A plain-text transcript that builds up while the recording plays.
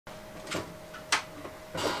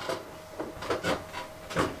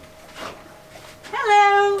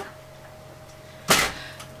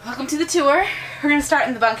to the tour. We're going to start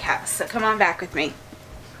in the bunkhouse, so come on back with me.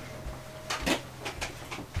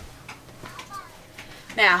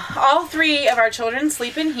 Now, all three of our children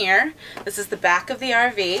sleep in here. This is the back of the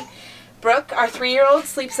RV. Brooke, our 3-year-old,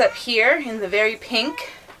 sleeps up here in the very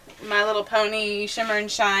pink My Little Pony Shimmer and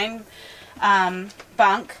Shine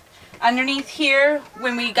bunk. Underneath here,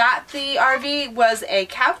 when we got the RV, was a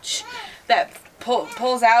couch that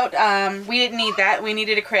pulls out. We didn't need that. We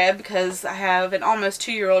needed a crib because I have an almost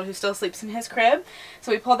 2-year-old who still sleeps in his crib.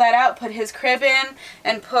 So we pulled that out, put his crib in,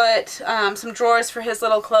 and put some drawers for his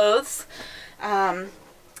little clothes.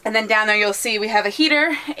 And then down there you'll see we have a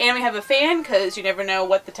heater and we have a fan because you never know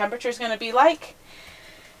what the temperature is going to be like.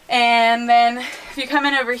 And then if you come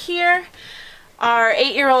in over here, our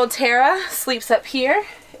 8-year-old Tara sleeps up here.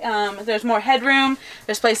 There's more headroom.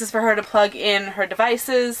 There's places for her to plug in her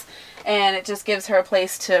devices, and it just gives her a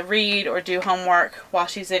place to read or do homework while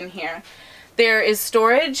she's in here. There is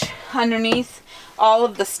storage underneath all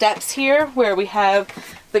of the steps here where we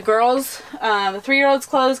have the girls, the 3-year-old's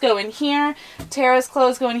clothes go in here, Tara's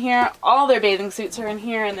clothes go in here, all their bathing suits are in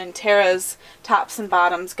here, and then Tara's tops and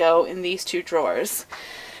bottoms go in these 2 drawers.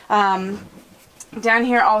 Down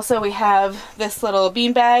here also we have this little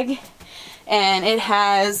beanbag, and it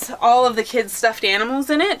has all of the kids' stuffed animals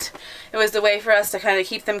in it. It was a way for us to kind of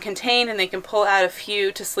keep them contained, and they can pull out a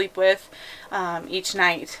few to sleep with each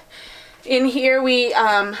night. In here we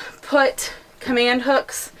put command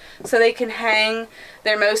hooks so they can hang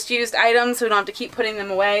their most used items so we don't have to keep putting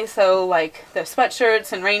them away. So like the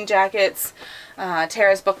sweatshirts and rain jackets,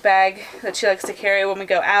 Tara's book bag that she likes to carry when we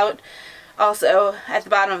go out. Also at the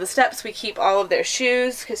bottom of the steps we keep all of their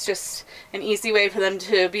shoes. It's just an easy way for them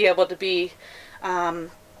to be able to be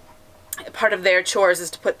part of their chores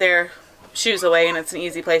is to put their shoes away, and it's an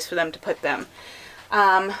easy place for them to put them.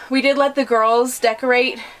 We did let the girls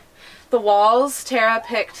decorate the walls. Tara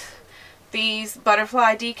picked these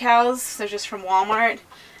butterfly decals. They're just from Walmart,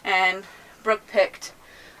 and Brooke picked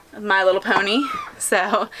My Little Pony.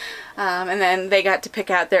 So, and then they got to pick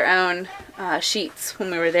out their own sheets when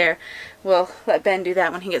we were there. We'll let Ben do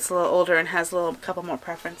that when he gets a little older and has a couple more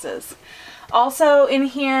preferences. Also in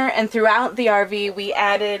here and throughout the RV, we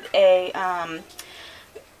added a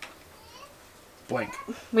Blink.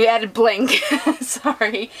 We added Blink.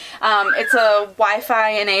 Sorry. It's a Wi-Fi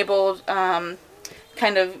enabled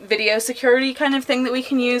kind of video security kind of thing that we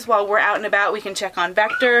can use while we're out and about. We can check on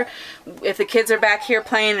Vector. If the kids are back here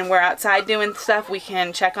playing and we're outside doing stuff, we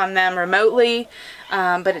can check on them remotely.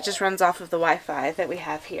 But it just runs off of the Wi-Fi that we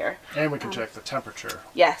have here. And we can check the temperature.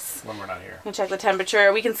 Yes. When we're not here. We can check the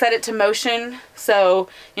temperature. We can set it to motion. So,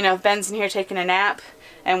 you know, if Ben's in here taking a nap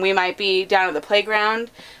and we might be down at the playground,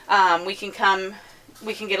 we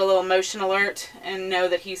can get a little motion alert and know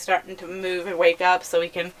that he's starting to move and wake up, so we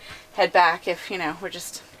can head back if, you know, we're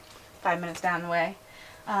just 5 minutes down the way.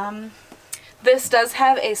 This does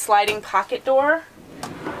have a sliding pocket door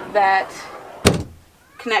that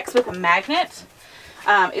connects with a magnet.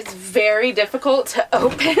 It's very difficult to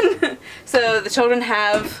open, so the children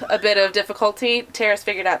have a bit of difficulty. Tara's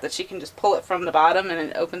figured out that she can just pull it from the bottom and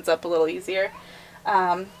it opens up a little easier.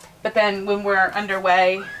 But then when we're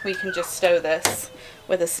underway, we can just stow this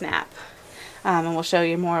with a snap. And we'll show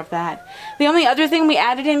you more of that. The only other thing we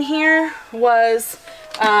added in here was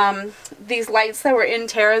these lights that were in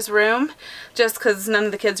Tara's room, just because none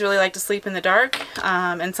of the kids really like to sleep in the dark.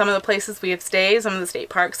 And some of the places we have stayed, some of the state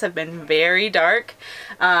parks have been very dark.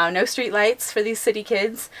 No street lights for these city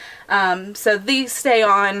kids. So these stay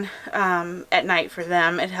on at night for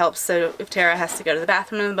them. It helps so if Tara has to go to the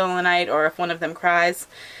bathroom in the middle of the night, or if one of them cries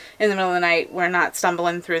in the middle of the night, we're not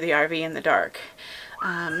stumbling through the RV in the dark.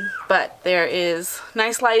 But there is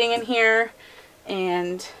nice lighting in here,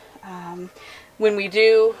 and when we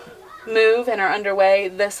do move and are underway,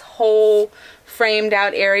 this whole framed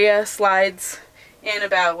out area slides in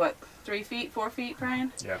about, what, 3 feet, 4 feet,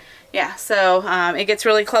 Brian? Yeah. Yeah, so it gets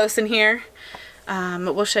really close in here.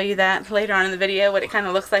 But we'll show you that later on in the video, what it kind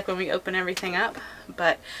of looks like when we open everything up.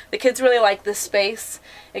 But the kids really like this space.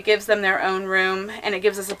 It gives them their own room, and it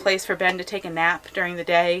gives us a place for Ben to take a nap during the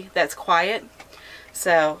day that's quiet.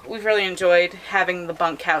 So we've really enjoyed having the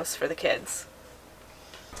bunkhouse for the kids.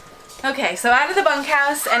 Okay, so out of the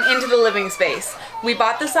bunkhouse and into the living space. We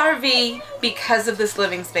bought this RV because of this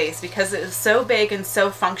living space, because it is so big and so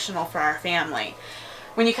functional for our family.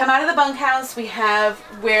 When you come out of the bunkhouse, we have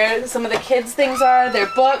where some of the kids' things are, their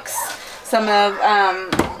books, some of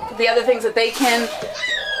the other things that they can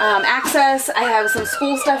access. I have some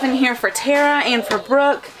school stuff in here for Tara and for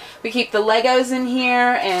Brooke. We keep the Legos in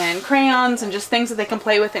here and crayons and just things that they can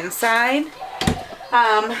play with inside.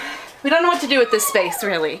 we don't know what to do with this space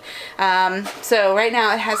really. So right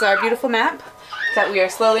now it has our beautiful map that we are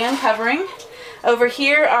slowly uncovering. Over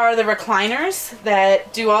here are the recliners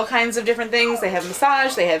that do all kinds of different things. They have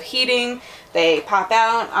massage, they have heating, they pop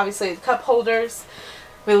out, obviously the cup holders.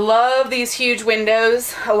 We love these huge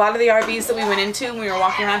windows. A lot of the RVs that we went into when we were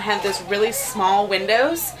walking around had those really small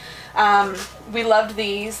windows. We loved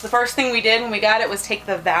these. The first thing we did when we got it was take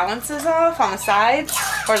the valances off on the sides,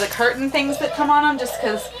 or the curtain things that come on them, just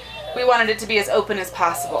because we wanted it to be as open as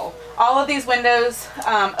possible. All of these windows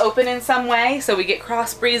open in some way, so we get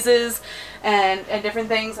cross breezes and different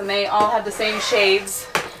things, and they all have the same shades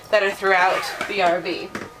that are throughout the RV.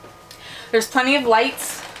 There's plenty of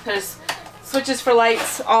lights. There's switches for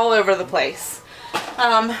lights all over the place.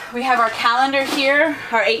 We have our calendar here.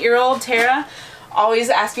 Our 8-year-old Tara always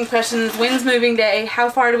asking questions, when's moving day, how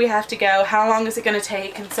far do we have to go, how long is it going to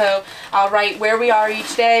take, and so I'll write where we are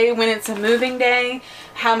each day, when it's a moving day,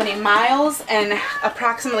 how many miles, and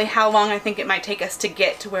approximately how long I think it might take us to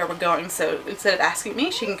get to where we're going. So instead of asking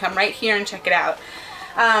me, she can come right here and check it out.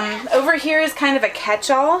 Over here is kind of a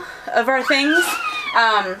catch-all of our things.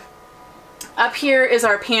 Up here is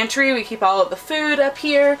our pantry. We keep all of the food up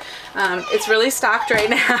here. It's really stocked right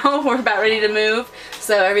now. We're about ready to move,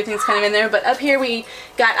 so everything's kind of in there. But up here we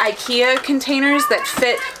got IKEA containers that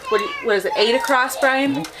fit, what is it, 8 across,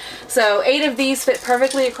 Brian? Mm-hmm. So 8 of these fit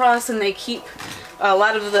perfectly across, and they keep a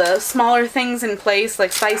lot of the smaller things in place,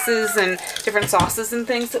 like spices and different sauces and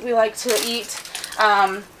things that we like to eat.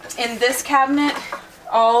 In this cabinet,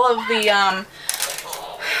 all of the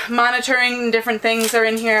monitoring and different things are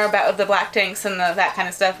in here about the black tanks and that kind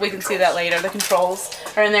of stuff. We can see that later. The controls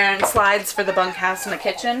are in there, and slides for the bunkhouse and the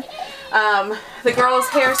kitchen. The girls'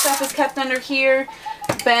 hair stuff is kept under here.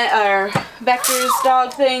 Vector's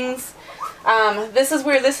dog things. This is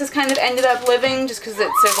where this has kind of ended up living, just because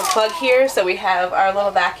there's a plug here, so we have our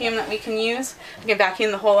little vacuum that we can use. We can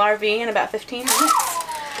vacuum the whole RV in about 15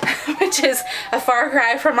 minutes, which is a far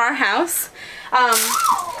cry from our house.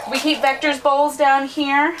 We keep Vector's bowls down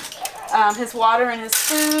here, his water and his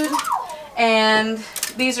food, and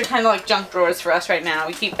these are kind of like junk drawers for us right now.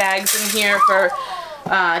 We keep bags in here for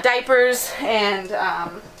diapers and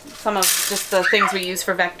some of just the things we use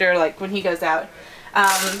for Vector, like when he goes out.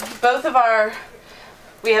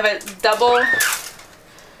 We have a double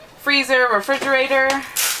freezer refrigerator.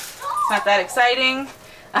 It's not that exciting.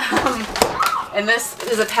 And this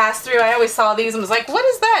is a pass-through. I always saw these and was like, what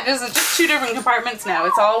is that? Is it just 2 different compartments? No,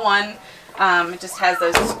 it's all one. It just has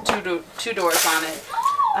those two doors on it.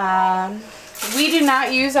 We do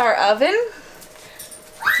not use our oven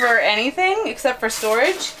for anything except for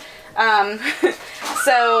storage.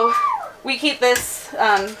 So we keep this,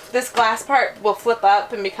 this glass part will flip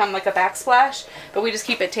up and become like a backsplash, but we just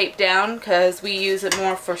keep it taped down because we use it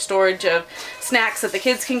more for storage of snacks that the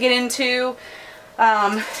kids can get into.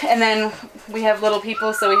 And then we have little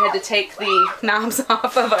people, so we had to take the knobs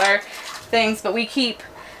off of our things, but we keep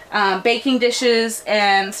baking dishes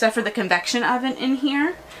and stuff for the convection oven in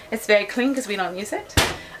here. It's very clean because we don't use it.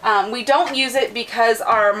 We don't use it because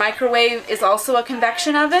our microwave is also a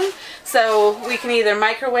convection oven, so we can either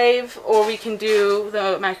microwave or we can do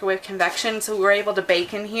the microwave convection, so we're able to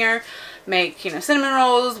bake in here, make, you know, cinnamon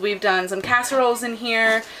rolls. We've done some casseroles in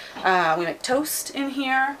here. We make toast in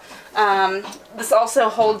here. This also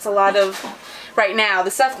holds a lot of, right now,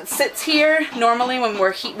 the stuff that sits here normally when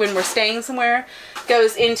we're staying somewhere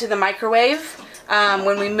goes into the microwave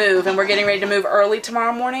when we move, and we're getting ready to move early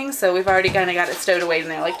tomorrow morning, so we've already kind of got it stowed away in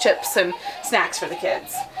there, like chips and snacks for the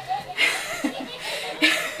kids.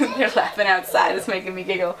 They're laughing outside. It's making me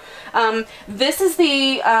giggle. This is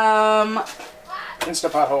the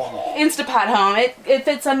Instapot Home. Instapot Home. It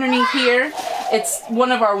fits underneath here. It's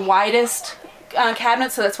one of our widest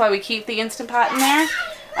cabinets, so that's why we keep the Instant Pot in there.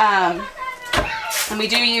 And we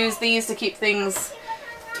do use these to keep things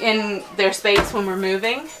in their space when we're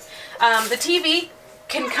moving. The TV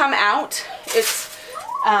can come out. It's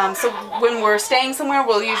so when we're staying somewhere,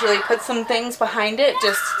 we'll usually put some things behind it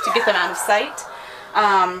just to get them out of sight.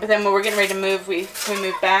 But then when we're getting ready to move, we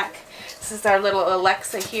move back. This is our little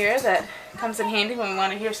Alexa here that comes in handy when we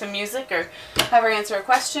want to hear some music or have her answer a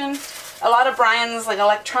question. A lot of Brian's like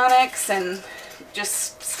electronics and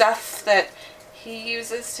just stuff that he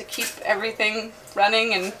uses to keep everything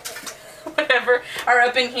running and whatever are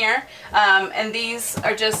up in here. And these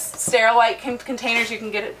are just Sterilite containers you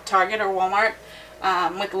can get at Target or Walmart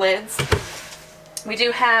with lids. We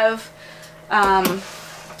do have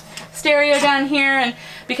stereo down here, and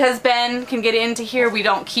because Ben can get into here, we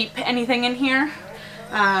don't keep anything in here.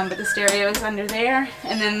 But the stereo is under there.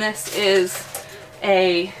 And then this is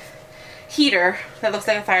a heater that looks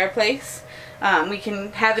like a fireplace. We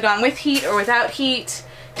can have it on with heat or without heat.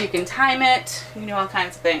 You can time it. You can do all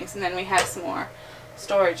kinds of things. And then we have some more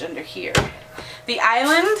storage under here. The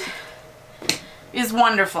island is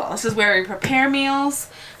wonderful. This is where we prepare meals.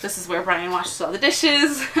 This is where Brian washes all the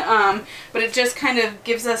dishes. But it just kind of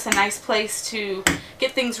gives us a nice place to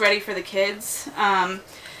get things ready for the kids.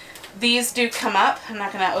 These do come up. I'm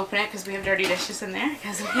not going to open it because we have dirty dishes in there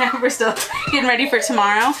because we're still getting ready for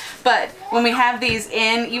tomorrow. But when we have these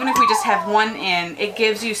in, even if we just have one in, it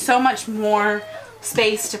gives you so much more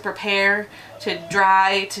space to prepare, to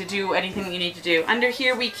dry, to do anything that you need to do. Under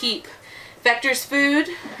here we keep Vector's food,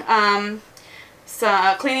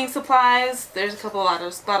 cleaning supplies. There's a couple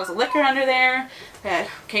bottles of liquor under there that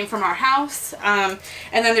came from our house. And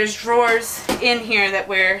then there's drawers in here that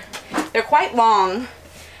they're quite long.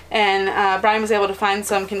 And Brian was able to find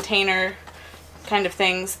some container kind of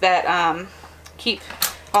things that keep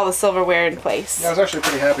all the silverware in place. Yeah, I was actually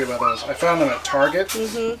pretty happy about those. I found them at Target,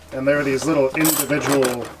 and they were these little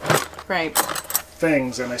individual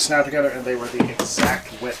things, and they snapped together, and they were the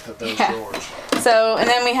exact width of those drawers. So, and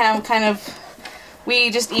then we have we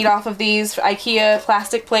just eat off of these IKEA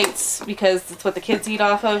plastic plates because it's what the kids eat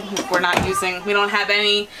off of. We don't have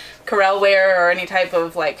any Corelware or any type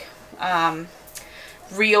of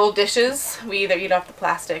real dishes. We either eat off the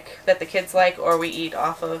plastic that the kids like, or we eat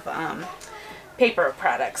off of paper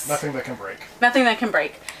products. Nothing that can break. Nothing that can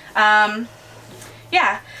break.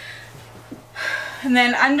 Yeah. And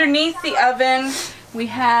then underneath the oven we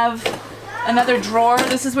have another drawer.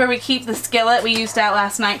 This is where we keep the skillet we used out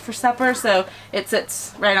last night for supper, so it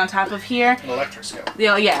sits right on top of here. An electric skillet.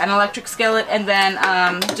 Yeah, an electric skillet. And then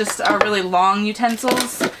just our really long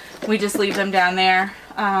utensils, we just leave them down there.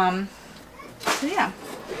 So yeah,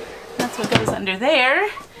 that's what goes under there.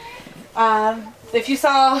 If you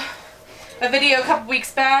saw a video a couple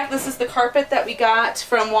weeks back, this is the carpet that we got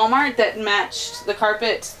from Walmart that matched the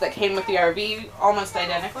carpet that came with the RV almost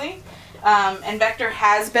identically. And Vector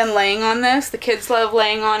has been laying on this. The kids love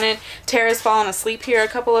laying on it. Tara's fallen asleep here a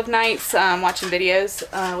couple of nights watching videos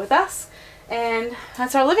with us. And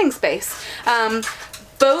that's our living space.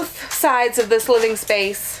 Both sides of this living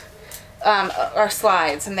space are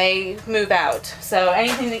slides, and they move out. So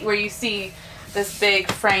anything where you see this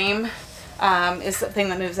big frame is the thing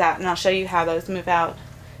that moves out, and I'll show you how those move out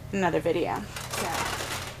in another video.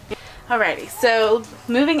 Alrighty, so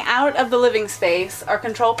moving out of the living space, our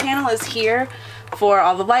control panel is here for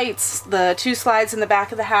all the lights, the 2 slides in the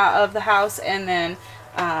back of the house, and then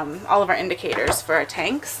all of our indicators for our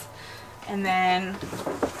tanks. And then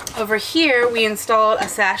over here we installed a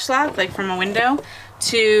sash lock, like from a window,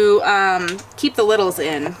 to keep the littles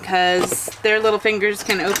in, because their little fingers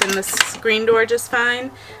can open the screen door just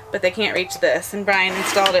fine, but they can't reach this. And Brian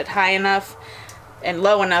installed it high enough and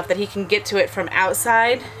low enough that he can get to it from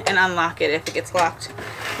outside and unlock it if it gets locked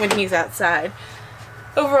when he's outside.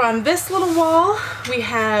 Over on this little wall we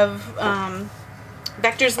have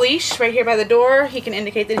Vector's leash right here by the door. He can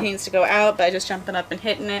indicate that he needs to go out by just jumping up and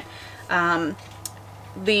hitting it.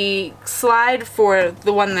 The slide for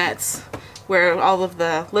the one that's where all of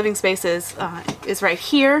the living space is right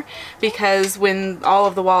here, because when all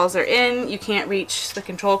of the walls are in, you can't reach the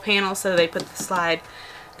control panel, so they put the slide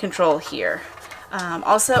control here.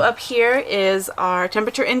 Also up here is our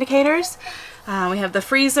temperature indicators. We have the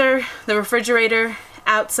freezer, the refrigerator,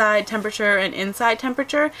 outside temperature and inside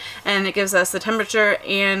temperature, and it gives us the temperature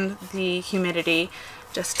and the humidity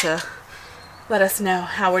just to let us know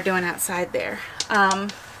how we're doing outside there. Oh,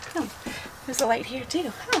 there's a light here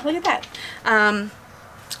too. Oh, look at that.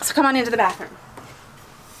 So come on into the bathroom.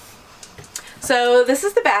 So this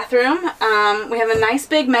is the bathroom. We have a nice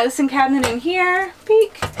big medicine cabinet in here.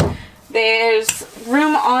 Peek. There's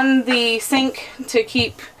room on the sink to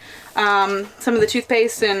keep some of the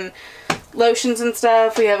toothpaste and lotions and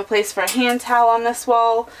stuff. We have a place for a hand towel on this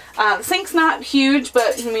wall. The sink's not huge,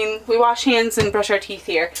 but I mean, we wash hands and brush our teeth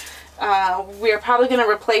here. We are probably going to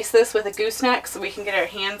replace this with a gooseneck so we can get our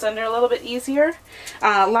hands under a little bit easier.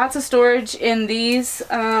 Lots of storage in these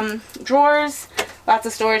drawers. Lots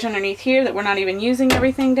of storage underneath here that we're not even using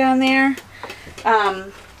everything down there.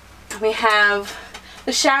 We have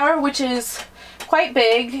the shower, which is quite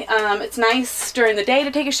big. It's nice during the day to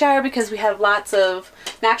take a shower because we have lots of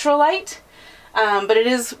natural light, but it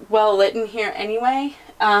is well lit in here anyway.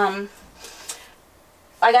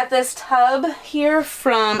 I got this tub here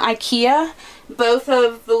from IKEA. Both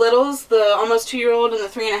of the littles, the almost 2-year-old and the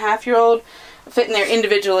 3.5-year-old, fit in there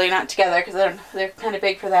individually, not together, because they're kind of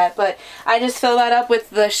big for that. But I just fill that up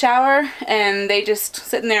with the shower, and they just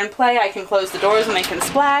sit in there and play. I can close the doors and they can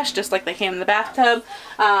splash, just like they can in the bathtub,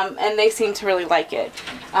 and they seem to really like it.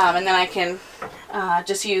 And then I can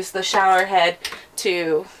just use the shower head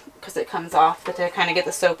because it comes off, but to kind of get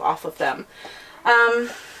the soap off of them.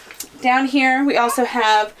 Down here we also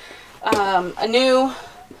have a new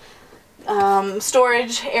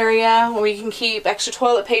storage area where we can keep extra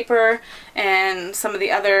toilet paper and some of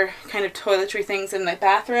the other kind of toiletry things in the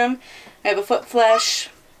bathroom. I have a foot flush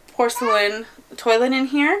porcelain toilet in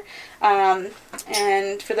here.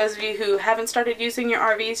 And for those of you who haven't started using your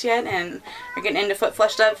RVs yet and are getting into foot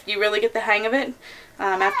flush stuff, you really get the hang of it.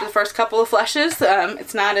 After the first couple of flushes,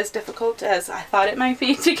 it's not as difficult as I thought it might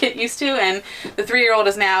be to get used to, and the 3-year-old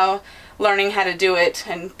is now learning how to do it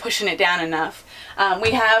and pushing it down enough.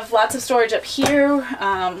 We have lots of storage up here.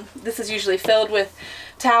 This is usually filled with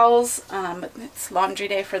towels. It's laundry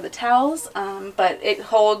day for the towels, but it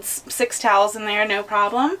holds 6 towels in there, no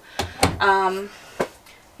problem.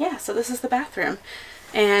 Yeah, so this is the bathroom.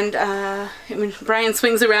 And when Brian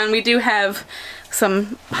swings around, we do have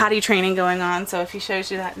some potty training going on, so if he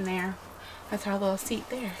shows you that in there, that's our little seat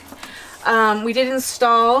there. We did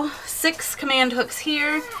install 6 command hooks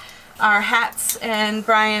here, our hats and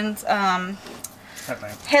Brian's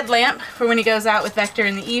headlamp for when he goes out with Vector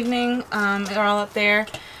in the evening. They're all up there.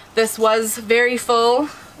 This was very full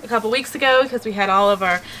a couple weeks ago because we had all of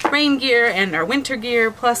our rain gear and our winter gear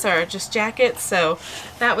plus our just jackets, so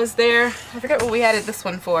that was there. I forget what we added this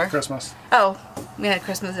one for. Christmas. Oh, we had a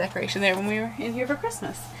Christmas decoration there when we were in here for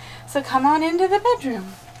Christmas. So come on into the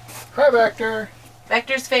bedroom. Hi, Vector.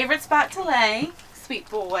 Vector's favorite spot to lay. Sweet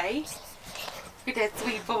boy. Look at that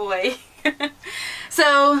sweet boy.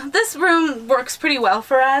 So this room works pretty well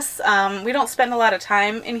for us. We don't spend a lot of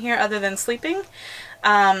time in here other than sleeping.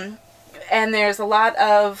 And there's a lot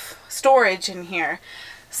of storage in here.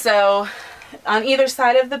 So on either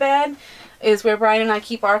side of the bed is where Brian and I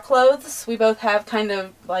keep our clothes. We both have kind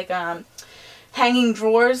of like hanging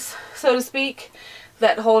drawers, so to speak,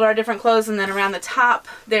 that hold our different clothes, and then around the top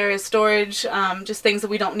there is storage, just things that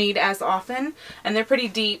we don't need as often, and they're pretty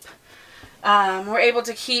deep. We're able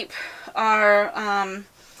to keep our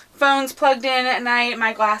phones plugged in at night.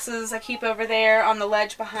 My glasses I keep over there on the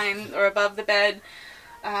ledge behind or above the bed.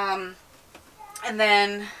 And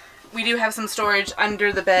then we do have some storage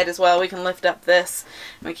under the bed as well. We can lift up this,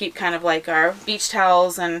 and we keep kind of like our beach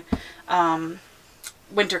towels and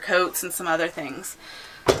winter coats and some other things.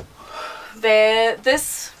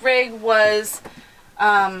 This rig was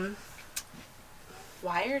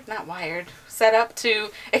set up to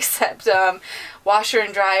accept washer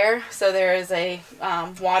and dryer. So there is a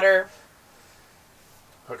water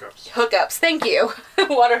hookups, thank you.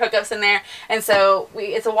 Water hookups in there, and so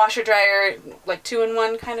it's a washer dryer, like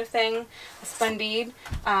 2-in-1 kind of thing, a Splendide.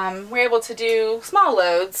 We're able to do small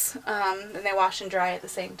loads, and they wash and dry at the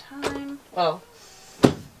same time. Well,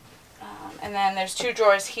 and then there's 2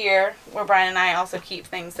 drawers here where Brian and I also keep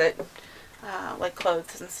things that like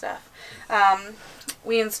clothes and stuff.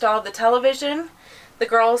 We installed the television. The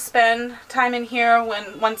girls spend time in here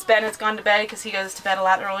once Ben has gone to bed, because he goes to bed a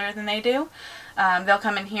lot earlier than they do. They'll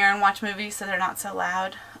come in here and watch movies so they're not so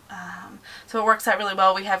loud. So it works out really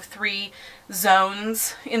well. We have 3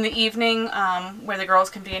 zones in the evening where the girls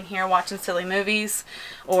can be in here watching silly movies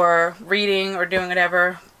or reading or doing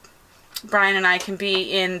whatever. Brian and I can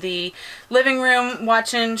be in the living room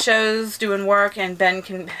watching shows, doing work, and Ben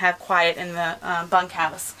can have quiet in the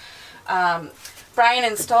bunkhouse. Brian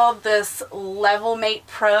installed this Level Mate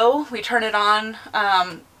Pro. We turn it on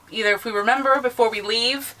either if we remember before we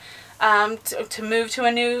leave to move to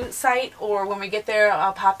a new site, or when we get there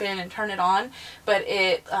I'll pop in and turn it on. But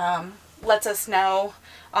it lets us know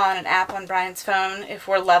on an app on Brian's phone if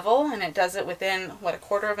we're level, and it does it within, what,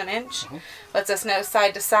 1/4 of an inch. Lets us know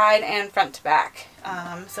side to side and front to back.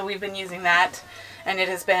 So we've been using that, and it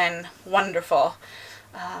has been wonderful.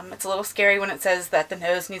 It's a little scary when it says that the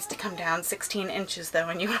nose needs to come down 16 inches though,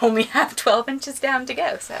 and you only have 12 inches down to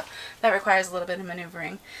go, so that requires a little bit of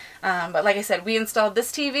maneuvering. But like I said, we installed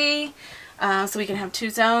this TV so we can have 2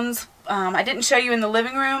 zones. I didn't show you in the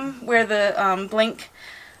living room where the Blink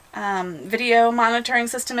video monitoring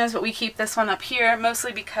system is, but we keep this one up here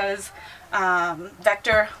mostly because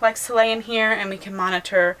Vector likes to lay in here, and we can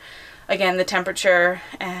monitor again the temperature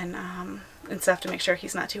and stuff to make sure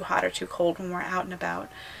he's not too hot or too cold when we're out and about.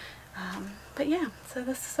 But yeah, so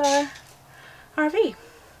this is our RV.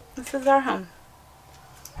 This is our home.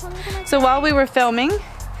 So while we were filming,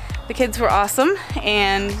 the kids were awesome,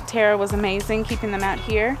 and Tara was amazing keeping them out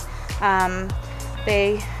here.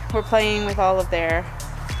 They were playing with all of their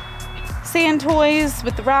sand toys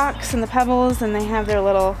with the rocks and the pebbles, and they have their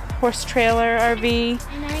little horse trailer RV.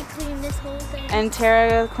 And I cleaned this whole thing. And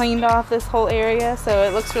Tara cleaned off this whole area, so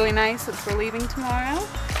it looks really nice since we're leaving tomorrow.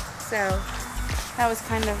 So that was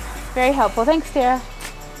kind of Very helpful. Thanks, Tara.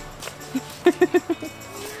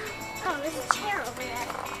 Oh, there's a chair over there.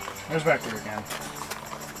 There's back there again.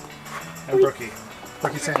 And Brookie.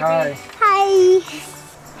 Brookie, say hi. Hi.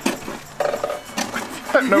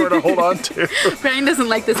 Nowhere to hold on to. Brian doesn't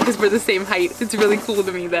like this because we're the same height. It's really cool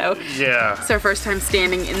to me though. Yeah. It's our first time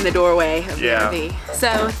standing in the doorway of the RV.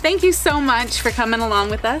 So thank you so much for coming along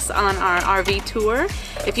with us on our RV tour.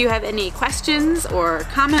 If you have any questions or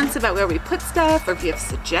comments about where we put stuff, or if you have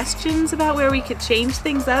suggestions about where we could change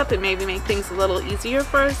things up and maybe make things a little easier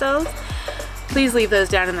for ourselves, please leave those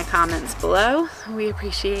down in the comments below. We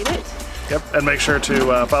appreciate it. Yep, and make sure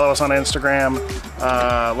to follow us on Instagram,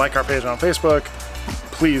 like our page on Facebook.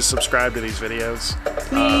 Please subscribe to these videos.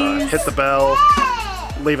 Hit the bell,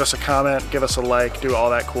 leave us a comment, give us a like, do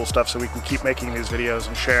all that cool stuff so we can keep making these videos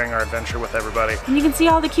and sharing our adventure with everybody. And you can see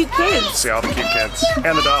all the cute kids. See all the cute kids.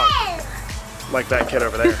 And the dog. Like that kid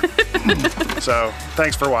over there. So,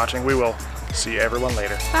 thanks for watching. We will see everyone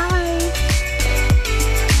later. Bye.